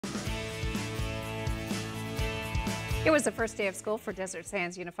It was the first day of school for Desert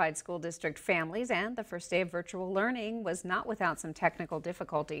Sands Unified School District families, and the first day of virtual learning was not without some technical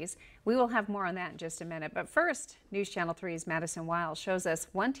difficulties. We will have more on that in just a minute. But first, News Channel 3's Madison Wiles shows us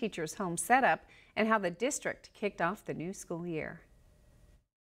one teacher's home setup and how the district kicked off the new school year.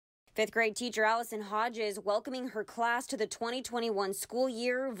 Fifth grade teacher Allison Hodges welcoming her class to the 2021 school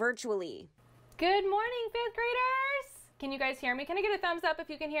year virtually. Good morning, fifth graders. Can you guys hear me? Can I get a thumbs up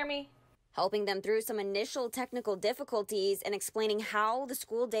if you can hear me? Helping them through some initial technical difficulties and explaining how the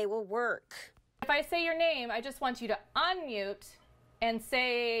school day will work. If I say your name, I just want you to unmute and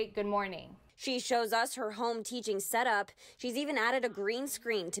say good morning. She shows us her home teaching setup. She's even added a green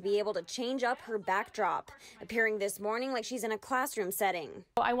screen to be able to change up her backdrop, appearing this morning like she's in a classroom setting.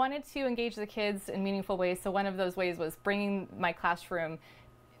 I wanted to engage the kids in meaningful ways, so one of those ways was bringing my classroom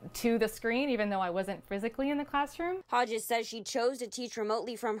to the screen, even though I wasn't physically in the classroom. Hodges says she chose to teach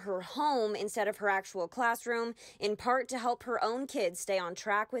remotely from her home instead of her actual classroom, in part to help her own kids stay on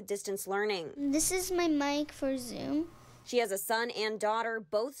track with distance learning. This is my mic for Zoom. She has a son and daughter,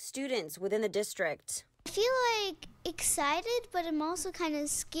 both students within the district. I feel like excited, but I'm also kind of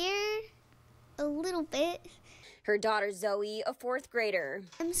scared a little bit. Her daughter Zoe, a fourth grader.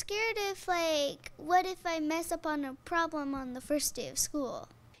 I'm scared what if I mess up on a problem on the first day of school?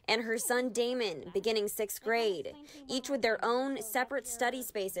 And her son Damon, beginning sixth grade, each with their own separate study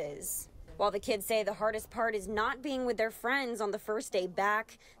spaces. While the kids say the hardest part is not being with their friends on the first day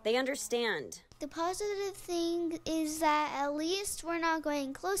back, they understand. The positive thing is that at least we're not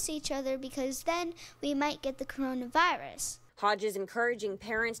going close to each other, because then we might get the coronavirus. Hodges encouraging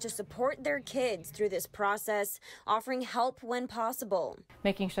parents to support their kids through this process, offering help when possible.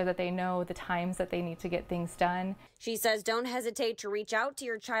 Making sure that they know the times that they need to get things done. She says don't hesitate to reach out to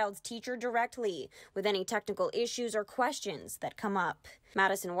your child's teacher directly with any technical issues or questions that come up.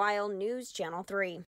 Madison Wiles, News Channel 3.